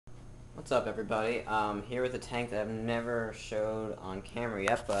What's up, everybody? Here with a tank that I've never showed on camera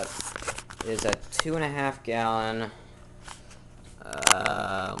yet, but it is a 2.5 gallon,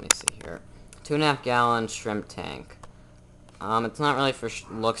 let me see here, 2.5 gallon shrimp tank. It's not really for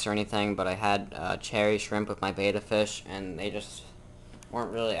looks or anything, but I had cherry shrimp with my betta fish, and they just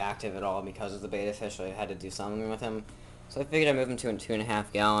weren't really active at all because of the betta fish, so I had to do something with him. So I figured I'd move him to a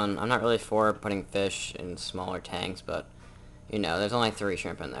 2.5 gallon. I'm not really for putting fish in smaller tanks, but you know, there's only 3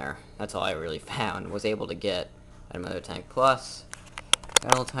 shrimp in there. That's all I really found, was able to get at another tank. Plus, got a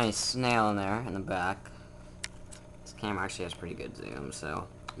little tiny snail in there in the back. This camera actually has pretty good zoom, so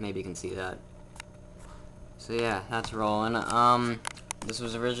maybe you can see that. So yeah, that's rolling. This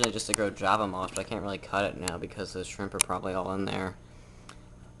was originally just to grow Java moss, but I can't really cut it now because the shrimp are probably all in there.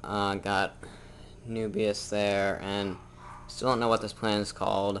 Got anubias there, and still don't know what this plant is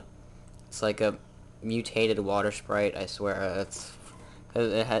called. It's like a mutated water sprite, I swear.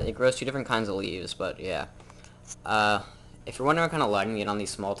 It grows 2 different kinds of leaves, but yeah. If you're wondering what kind of lighting you get on these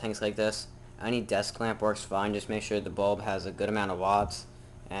small tanks like this, any desk lamp works fine. Just make sure the bulb has a good amount of watts,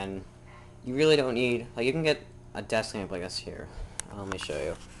 and you really don't need, like, you can get a desk lamp like this here. Let me show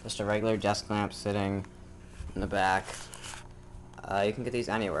you. Just a regular desk lamp sitting in the back. You can get these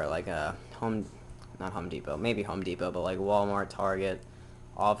anywhere, like not Home Depot, maybe Home Depot, but like Walmart, Target,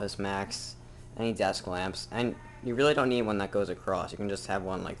 Office Max, any desk lamps, and you really don't need one that goes across. You can just have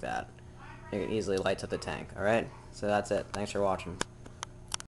one like that. It easily lights up the tank. Alright, so that's it. Thanks for watching.